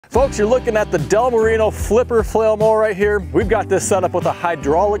Folks, you're looking at the Morino Flipper Flail Mower right here. We've got this set up with a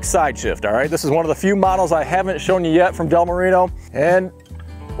hydraulic side shift, all right? This is one of the few models I haven't shown you yet from Morino, and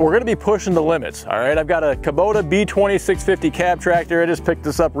we're gonna be pushing the limits, all right? I've got a Kubota B20 650 cab tractor. I just picked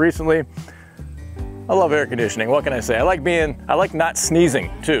this up recently. I love air conditioning, what can I say? I like not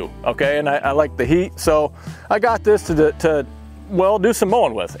sneezing too, okay? And I like the heat, so I got this to well, do some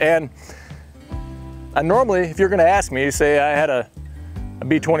mowing with. And I normally, if you're gonna ask me, say I had a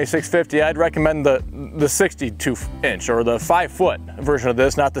B20 650, I'd recommend the 62 inch or the 5-foot version of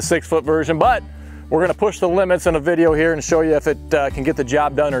this, not the 6-foot version, but we're gonna push the limits in a video here and show you if it can get the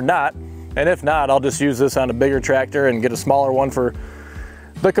job done or not. And if not, I'll just use this on a bigger tractor and get a smaller one for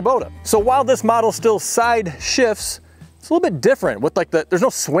the Kubota. So while this model still side shifts, it's a little bit different with like there's no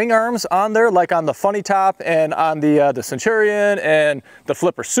swing arms on there like on the Funny Top and on the Centurion and the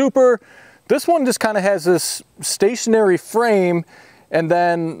Flipper Super. This one just kind of has this stationary frame and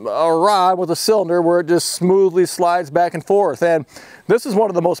then a rod with a cylinder where it just smoothly slides back and forth. And this is one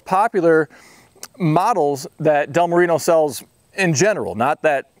of the most popular models that Morino sells in general. Not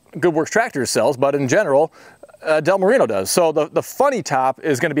that Good Works Tractors sells, but in general, Morino does. So the Funny Top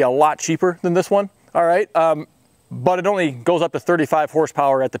is gonna be a lot cheaper than this one, all right? But it only goes up to 35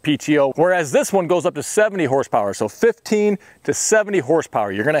 horsepower at the PTO, whereas this one goes up to 70 horsepower. So 15 to 70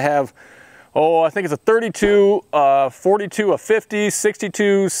 horsepower. You're gonna have, I think it's a 32, 42, a 50,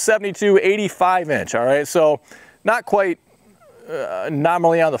 62, 72, 85 inch, all right? So not quite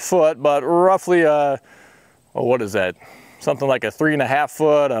nominally on the foot, but roughly, what is that? Something like a 3.5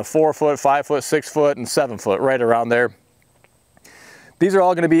 foot, a 4 foot, 5 foot, 6 foot, and 7 foot, right around there. These are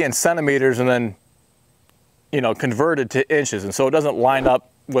all gonna be in centimeters and then, converted to inches. And so it doesn't line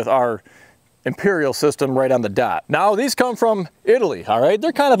up with our imperial system right on the dot. Now these come from Italy, all right?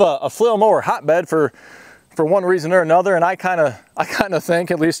 They're kind of a flail mower hotbed for one reason or another, and I kind of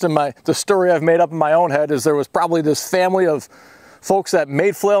think, at least in the story I've made up in my own head, is there was probably this family of folks that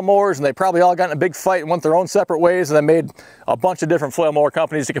made flail mowers, and they probably all got in a big fight and went their own separate ways, and then made a bunch of different flail mower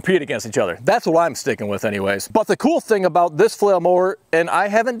companies to compete against each other. That's what I'm sticking with anyways. But the cool thing about this flail mower, and I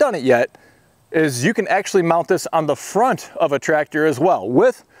haven't done it yet, is you can actually mount this on the front of a tractor as well,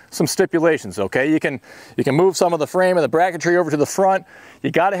 with some stipulations, okay? You can move some of the frame and the bracketry over to the front.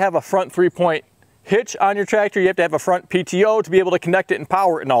 You gotta have a front 3-point hitch on your tractor. You have to have a front PTO to be able to connect it and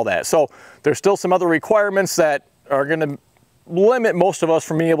power it and all that. So there's still some other requirements that are gonna limit most of us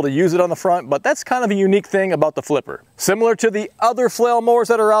from being able to use it on the front, but that's kind of a unique thing about the Flipper. Similar to the other flail mowers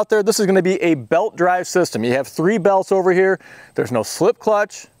that are out there, this is gonna be a belt drive system. You have 3 belts over here. There's no slip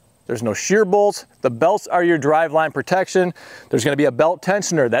clutch. There's no shear bolts. The belts are your driveline protection. There's gonna be a belt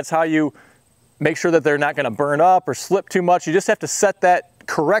tensioner. That's how you make sure that they're not gonna burn up or slip too much. You just have to set that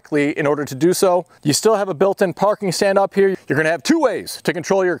correctly in order to do so. You still have a built-in parking stand up here. You're gonna have 2 ways to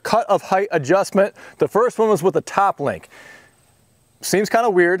control your cut of height adjustment. The first one was with a top link. Seems kind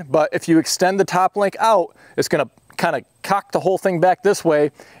of weird, but if you extend the top link out, it's gonna kind of cock the whole thing back this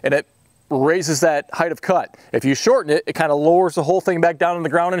way, and it raises that height of cut. If you shorten it, it kind of lowers the whole thing back down on the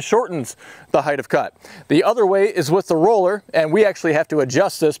ground and shortens the height of cut. The other way is with the roller, and we actually have to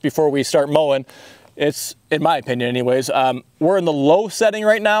adjust this before we start mowing. It's, in my opinion anyways, we're in the low setting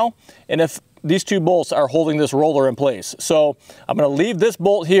right now, and if these 2 bolts are holding this roller in place. So I'm gonna leave this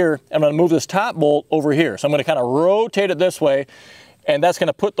bolt here, I'm gonna move this top bolt over here. So I'm gonna kind of rotate it this way, and that's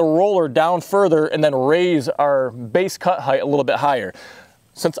gonna put the roller down further and then raise our base cut height a little bit higher.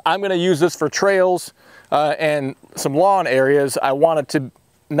 Since I'm gonna use this for trails and some lawn areas, I want it to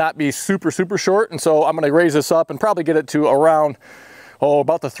not be super short, and so I'm gonna raise this up and probably get it to around,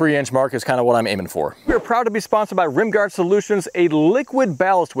 about the 3-inch mark is kind of what I'm aiming for. We're proud to be sponsored by RimGuard Solutions, a liquid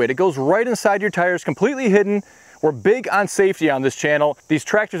ballast weight. It goes right inside your tires, completely hidden. We're big on safety on this channel. These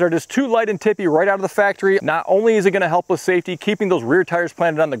tractors are just too light and tippy right out of the factory. Not only is it gonna help with safety, keeping those rear tires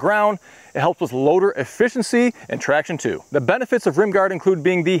planted on the ground, it helps with loader efficiency and traction too. The benefits of RimGuard include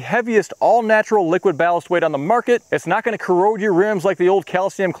being the heaviest all-natural liquid ballast weight on the market. It's not gonna corrode your rims like the old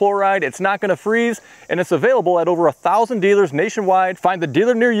calcium chloride. It's not gonna freeze, and it's available at over 1,000 dealers nationwide. Find the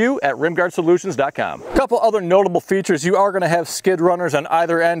dealer near you at rimguardsolutions.com. A couple other notable features: you are gonna have skid runners on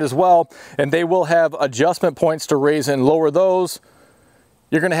either end as well, and they will have adjustment points to raise and lower those.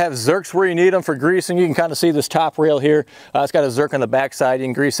 You're gonna have zerks where you need them for greasing. You can kind of see this top rail here. It's got a zerk on the back side. You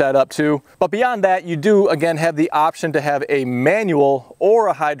can grease that up too. But beyond that, you do again have the option to have a manual or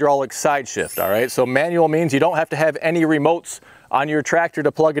a hydraulic side shift, all right? So manual means you don't have to have any remotes on your tractor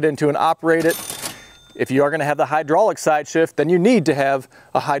to plug it into and operate it. If you are gonna have the hydraulic side shift, then you need to have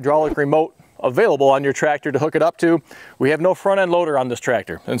a hydraulic remote available on your tractor to hook it up to. We have no front end loader on this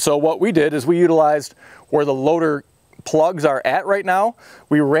tractor. And so what we did is we utilized where the loader plugs are at right now.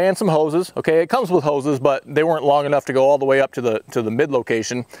 We ran some hoses. Okay, it comes with hoses, but they weren't long enough to go all the way up to the mid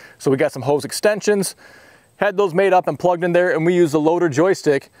location. So we got some hose extensions, had those made up and plugged in there, and we used the loader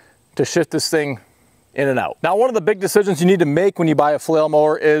joystick to shift this thing in and out. Now, one of the big decisions you need to make when you buy a flail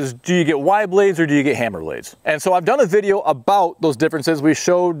mower is, do you get Y blades or do you get hammer blades? And so I've done a video about those differences. We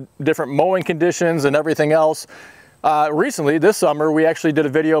showed different mowing conditions and everything else. Recently, this summer, we actually did a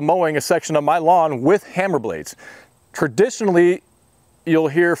video mowing a section of my lawn with hammer blades. Traditionally, you'll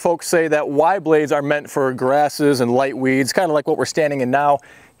hear folks say that Y blades are meant for grasses and light weeds, kind of like what we're standing in now.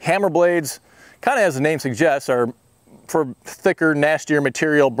 Hammer blades, kind of as the name suggests, are for thicker, nastier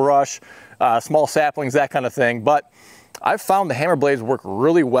material, brush, small saplings, that kind of thing. But I've found the hammer blades work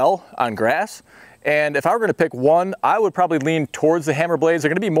really well on grass. And if I were going to pick one, I would probably lean towards the hammer blades. They're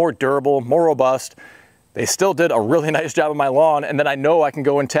going to be more durable, more robust. They still did a really nice job on my lawn. And then I know I can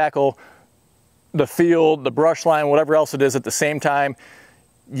go and tackle the field, the brush line, whatever else it is at the same time.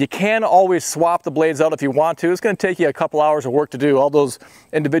 You can always swap the blades out if you want to. It's going to take you a couple hours of work to do. All those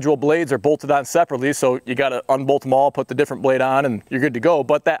individual blades are bolted on separately, so you got to unbolt them all, put the different blade on, and you're good to go.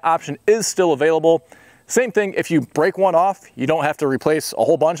 But that option is still available. Same thing, if you break one off, you don't have to replace a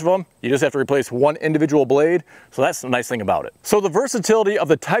whole bunch of them. You just have to replace one individual blade. So that's the nice thing about it. So the versatility of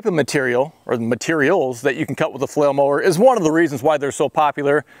the type of material, or the materials that you can cut with a flail mower, is one of the reasons why they're so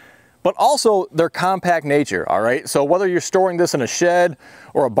popular. But also their compact nature, all right? So whether you're storing this in a shed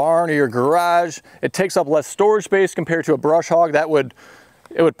or a barn or your garage, it takes up less storage space compared to a brush hog. It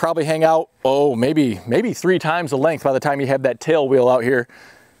would probably hang out, maybe 3 times the length by the time you have that tail wheel out here.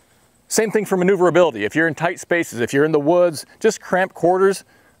 Same thing for maneuverability. If you're in tight spaces, if you're in the woods, just cramped quarters,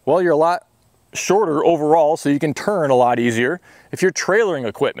 well, you're a lot shorter overall, so you can turn a lot easier. If you're trailering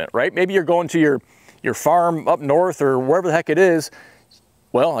equipment, right? Maybe you're going to your farm up north or wherever the heck it is.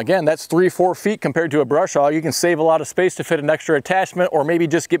 Well, again, that's 3-4 feet compared to a brush hog. You can save a lot of space to fit an extra attachment, or maybe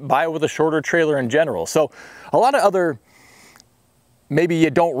just get by with a shorter trailer in general. So a lot of other, maybe you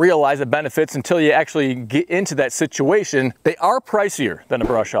don't realize the benefits until you actually get into that situation. They are pricier than a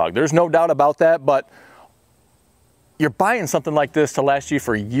brush hog. There's no doubt about that, but you're buying something like this to last you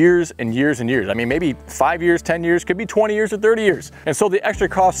for years and years and years. I mean, maybe 5 years, 10 years, could be 20 years or 30 years. And so the extra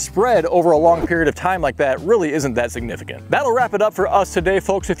cost spread over a long period of time like that really isn't that significant. That'll wrap it up for us today,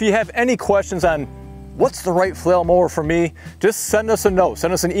 folks. If you have any questions on what's the right flail mower for me, just send us a note,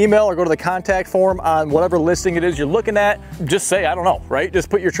 send us an email, or go to the contact form on whatever listing it is you're looking at. Just say, I don't know, right? Just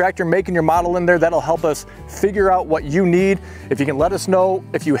put your tractor make and your model in there. That'll help us figure out what you need. If you can let us know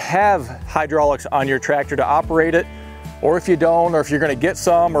if you have hydraulics on your tractor to operate it, or if you don't, or if you're gonna get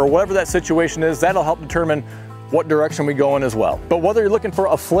some, or whatever that situation is, that'll help determine what direction we go in as well. But whether you're looking for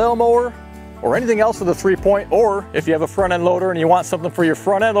a flail mower or anything else with a 3-point, or if you have a front end loader and you want something for your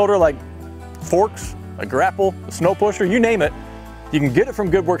front end loader like forks, a grapple, a snow pusher, you name it, you can get it from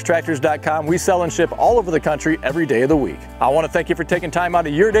goodworkstractors.com. We sell and ship all over the country every day of the week. I want to thank you for taking time out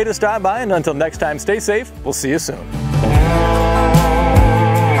of your day to stop by, and until next time, stay safe. We'll see you soon.